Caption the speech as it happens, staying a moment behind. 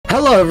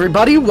Hello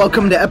everybody,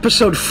 welcome to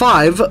episode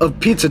 5 of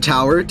Pizza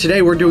Tower.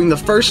 Today we're doing the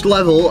first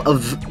level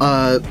of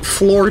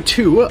floor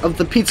 2 of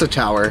the Pizza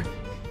Tower,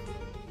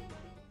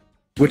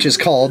 which is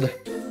called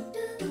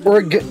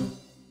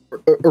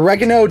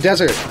Oregano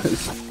Desert.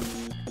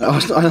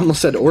 I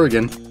almost said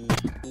Oregon.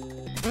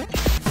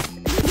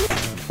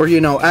 Or,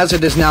 you know, as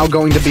it is now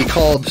going to be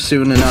called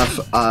soon enough,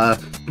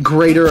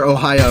 Greater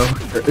Ohio.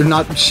 Or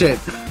not shit.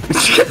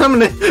 I'm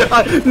gonna,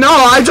 no,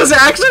 I just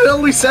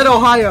accidentally said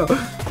Ohio.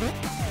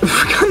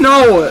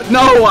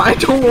 No, I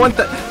don't want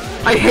that.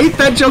 I hate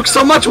that joke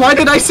so much. Why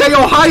did I say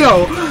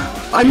Ohio?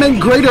 I meant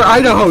Greater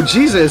Idaho.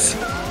 Jesus.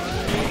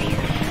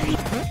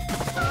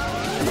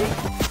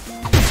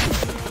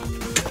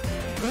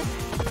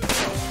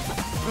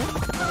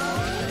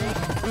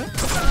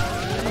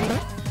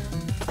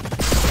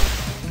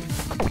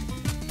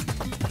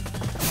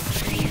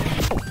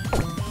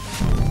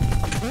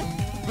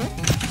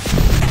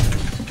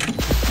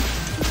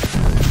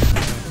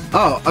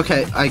 Oh,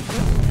 okay,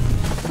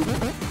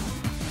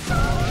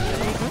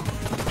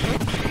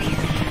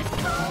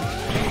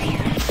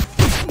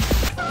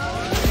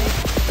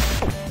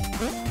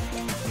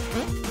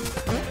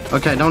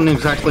 Okay, I don't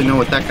exactly know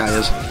what that guy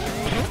is.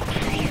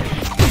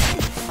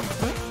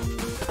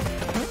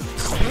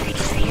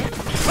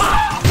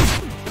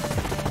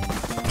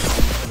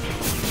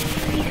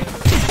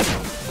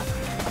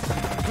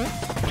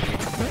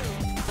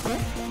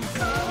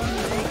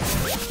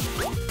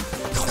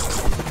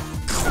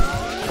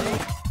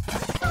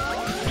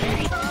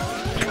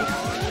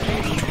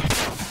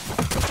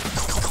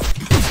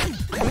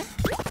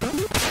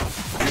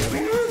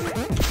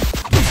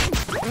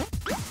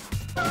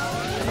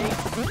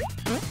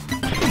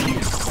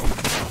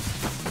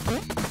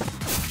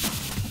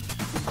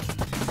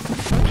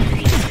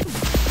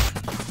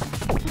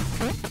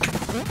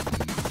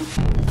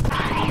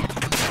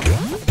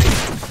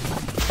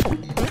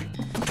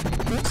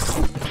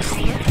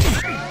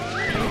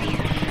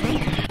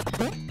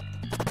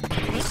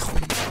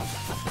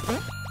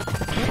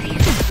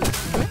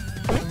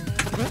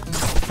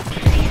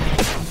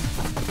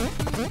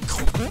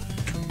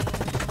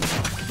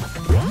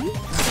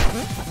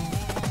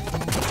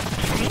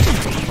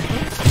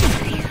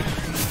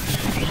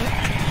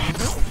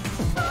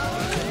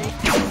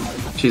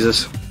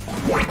 Jesus.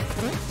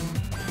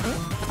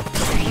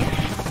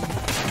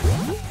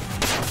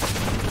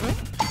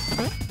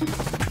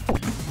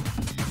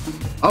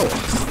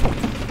 Oh.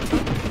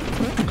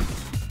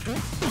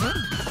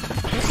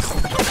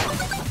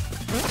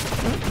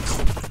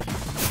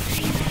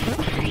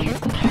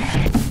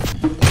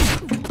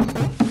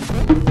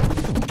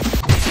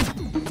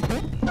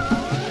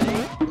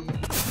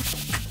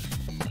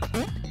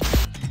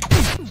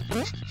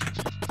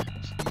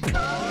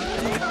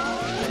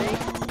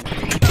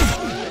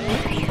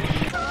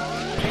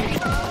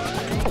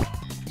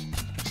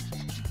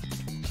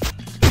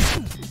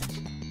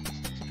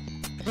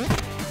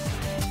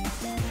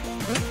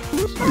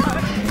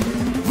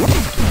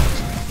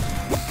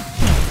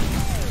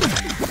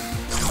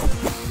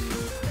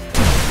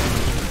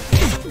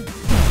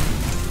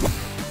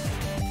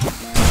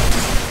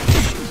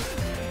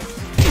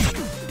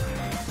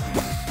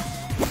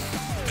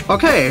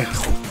 Okay,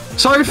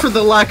 sorry for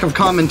the lack of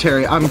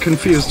commentary. I'm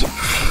confused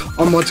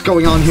on what's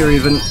going on here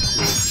even.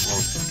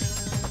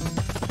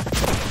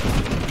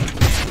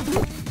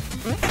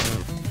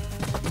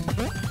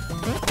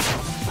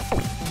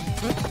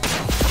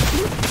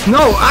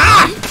 No!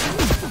 Ah!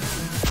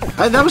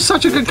 That was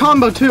such a good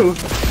combo too.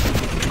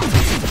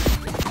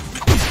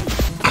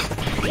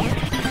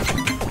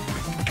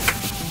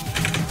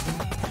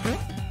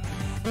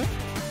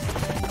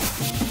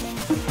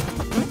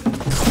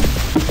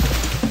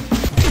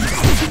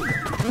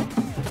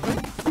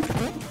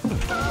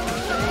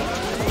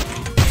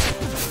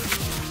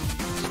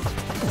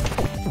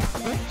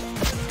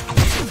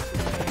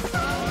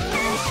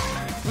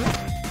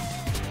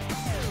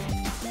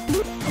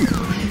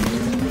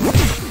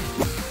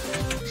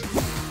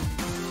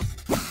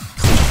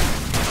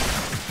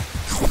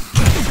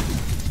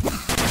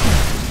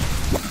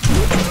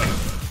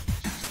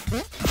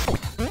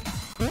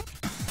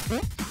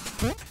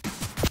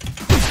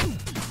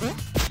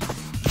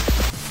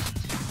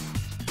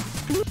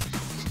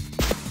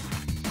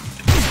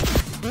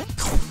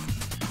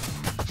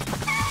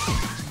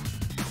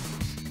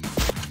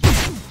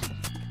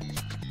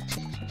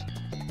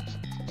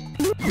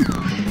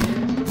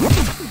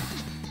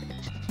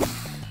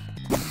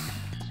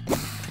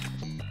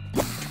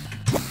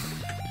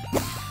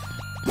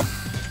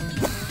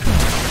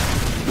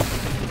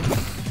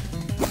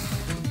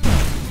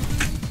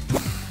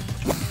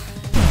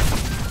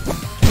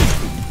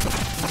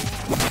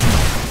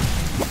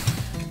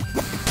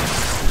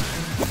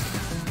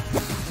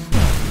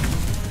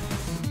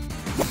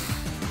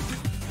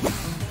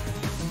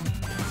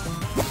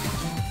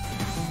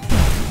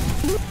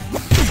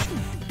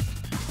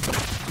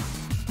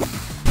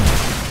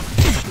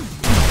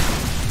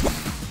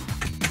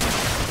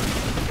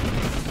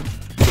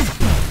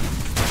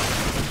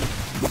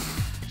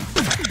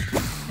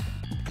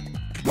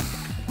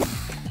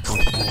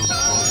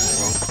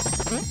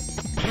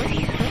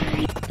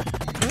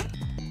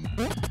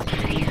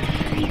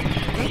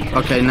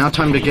 Okay, now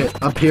time to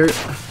get up here.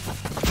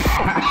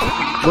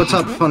 What's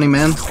up, funny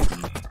man?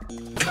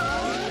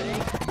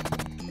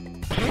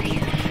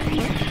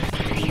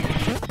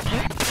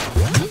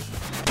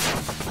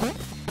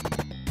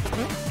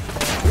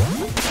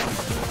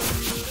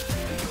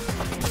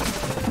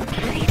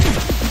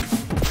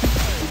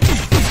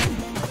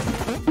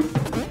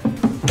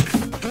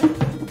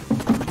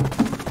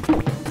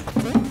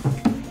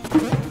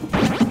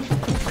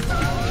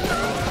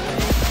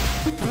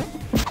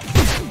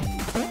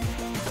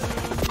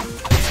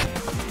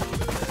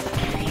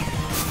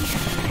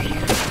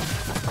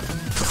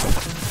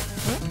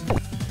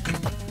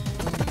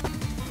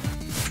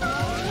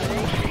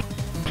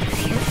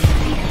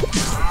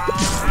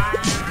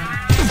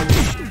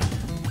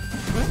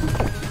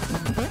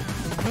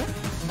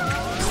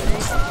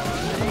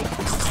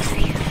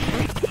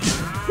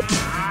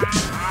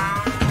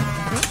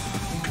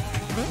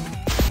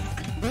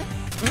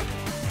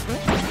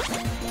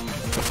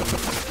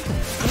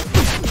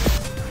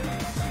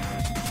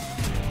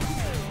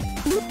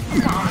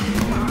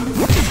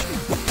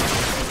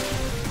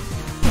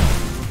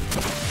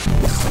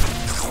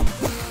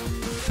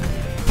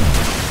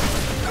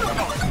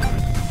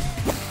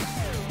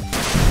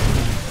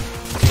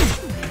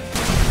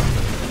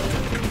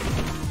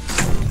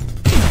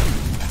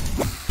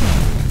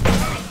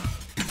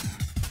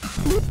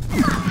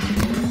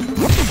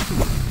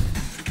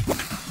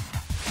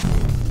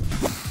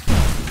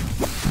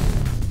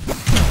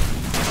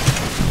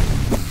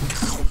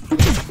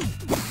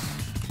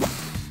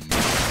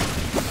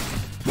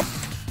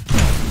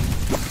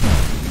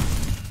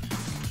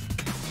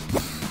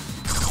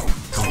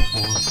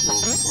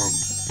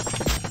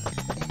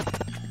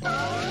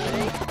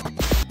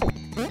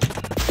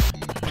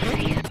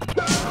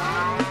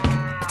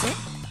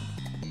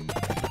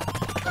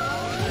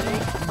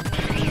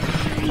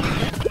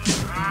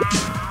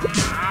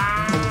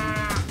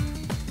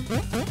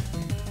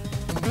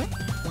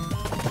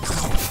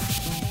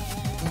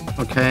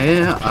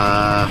 Okay,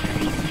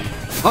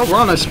 oh, we're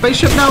on a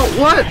spaceship now?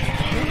 What?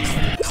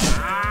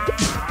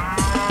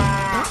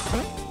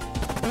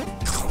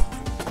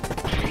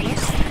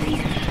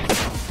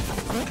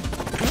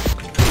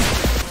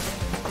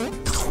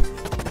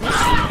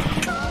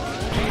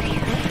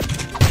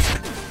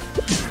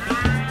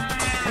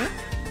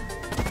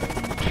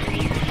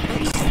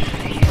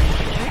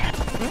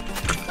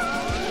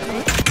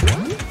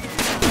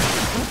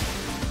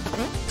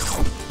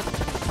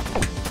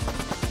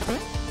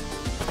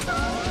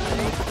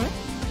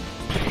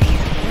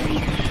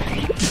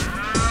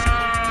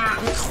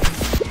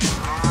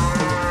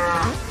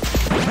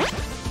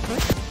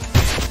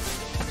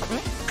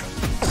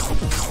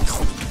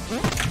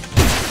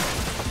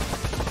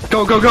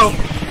 Go, go, go!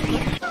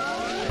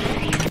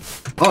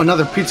 Oh,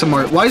 another Pizza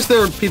Mart. Why is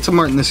there a Pizza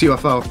Mart in this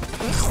UFO?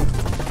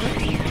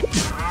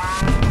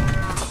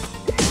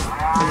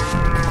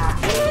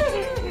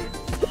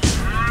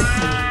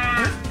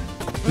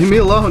 Leave me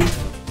alone.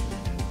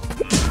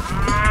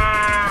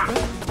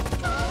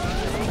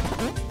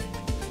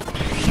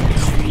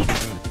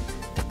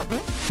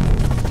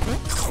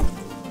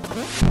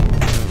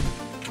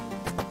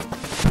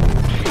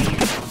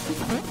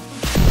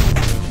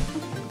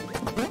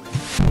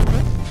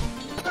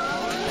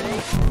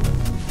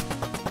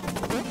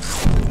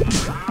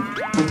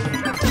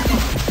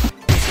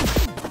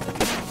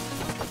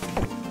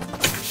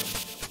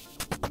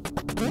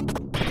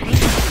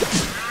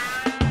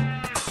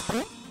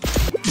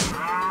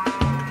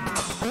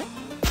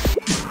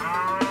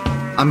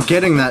 I'm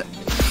getting that.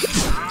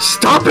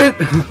 Stop it!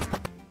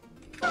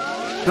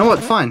 You know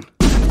what? Fine.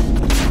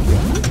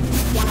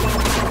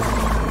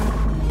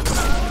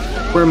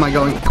 Where am I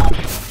going?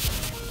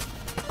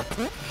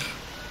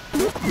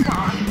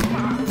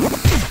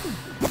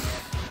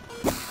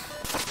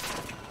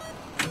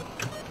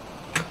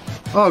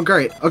 Oh,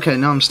 great. Okay,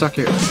 now I'm stuck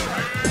here.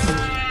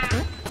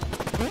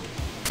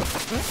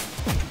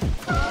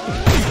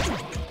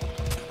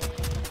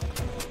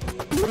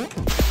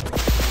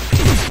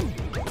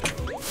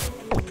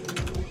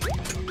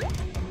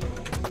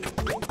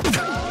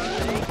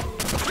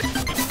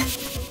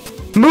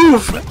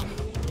 Move!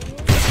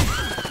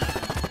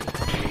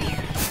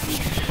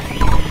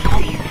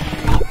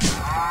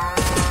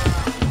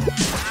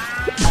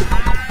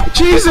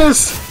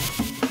 Jesus!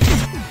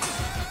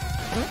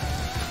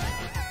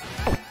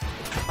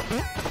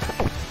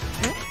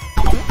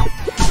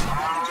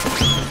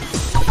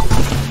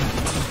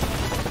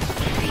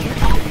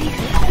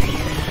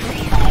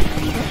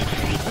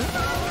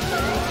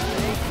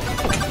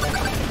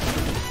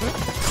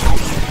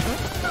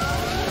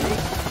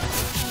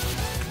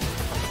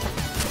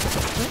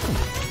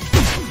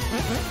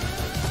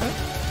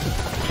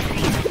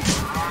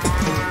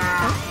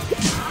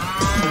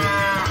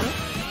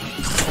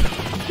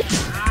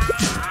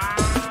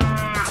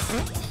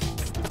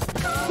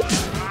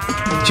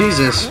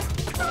 Jesus.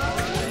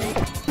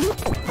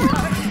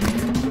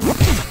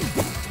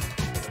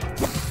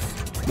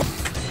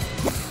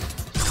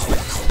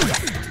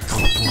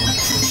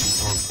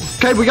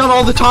 Okay, we got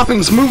all the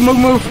toppings. Move, move,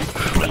 move.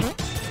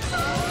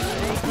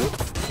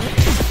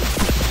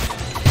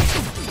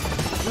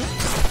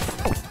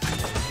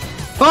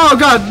 Oh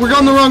god, we're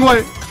going the wrong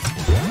way!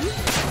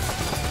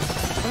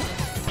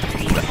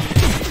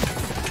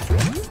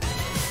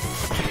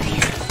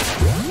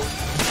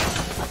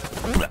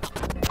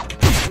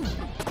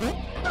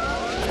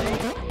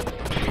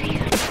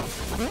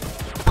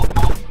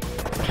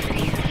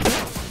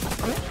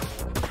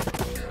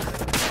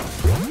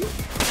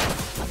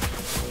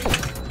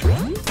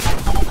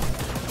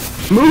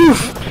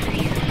 Move!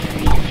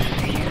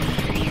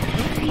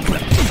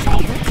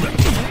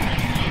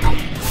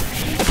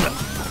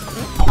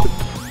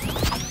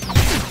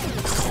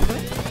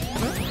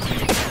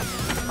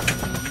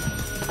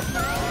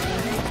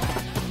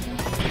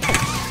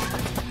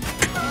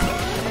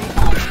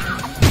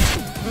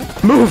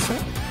 Move!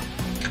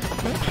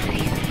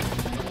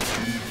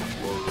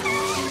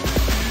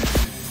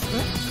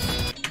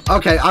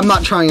 Okay, I'm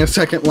not trying a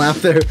second lap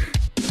there.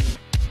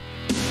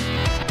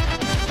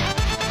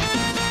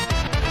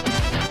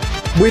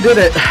 We did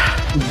it!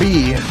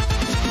 B.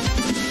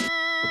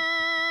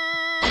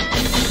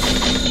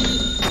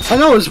 I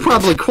know it was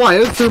probably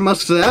quiet through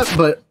most of that,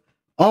 but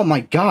oh my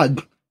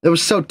god, it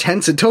was so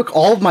tense, it took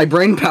all of my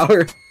brain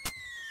power.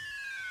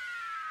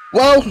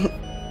 Well,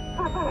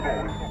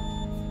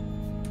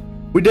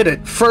 we did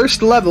it.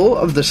 First level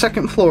of the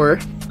second floor.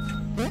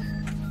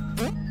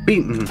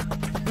 Beaten.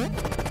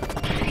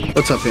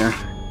 What's up here?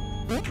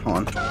 Hold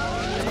on.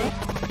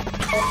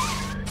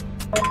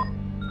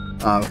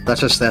 Oh,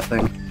 that's just that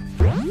thing.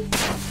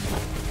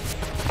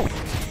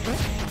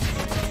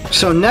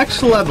 So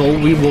next level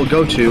we will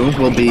go to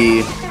will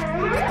be...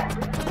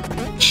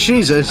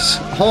 Jesus,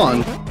 hold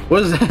on.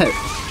 What is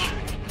that?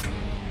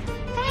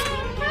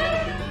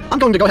 I'm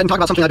going to go ahead and talk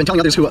about something I've been telling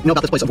others who know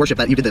about this place of worship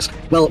that you did this.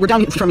 Well, we're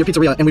down from your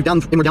pizzeria, and we're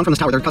down from this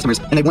tower. There are customers,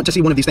 and they want to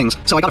see one of these things.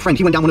 So I got a friend,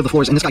 he went down one of the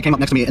floors, and this guy came up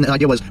next to me, and the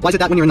idea was, why is it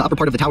that when you're in the upper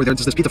part of the tower,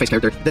 there's this pizza face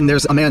character, then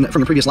there's a man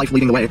from your previous life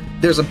leading the way.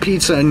 There's a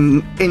pizza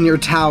in your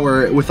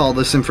tower with all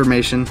this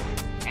information.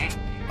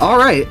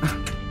 Alright.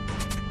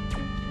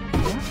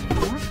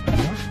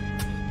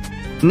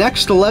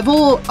 Next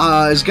level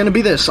is gonna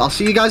be this. I'll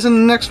see you guys in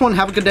the next one.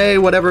 Have a good day,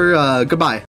 whatever. Goodbye.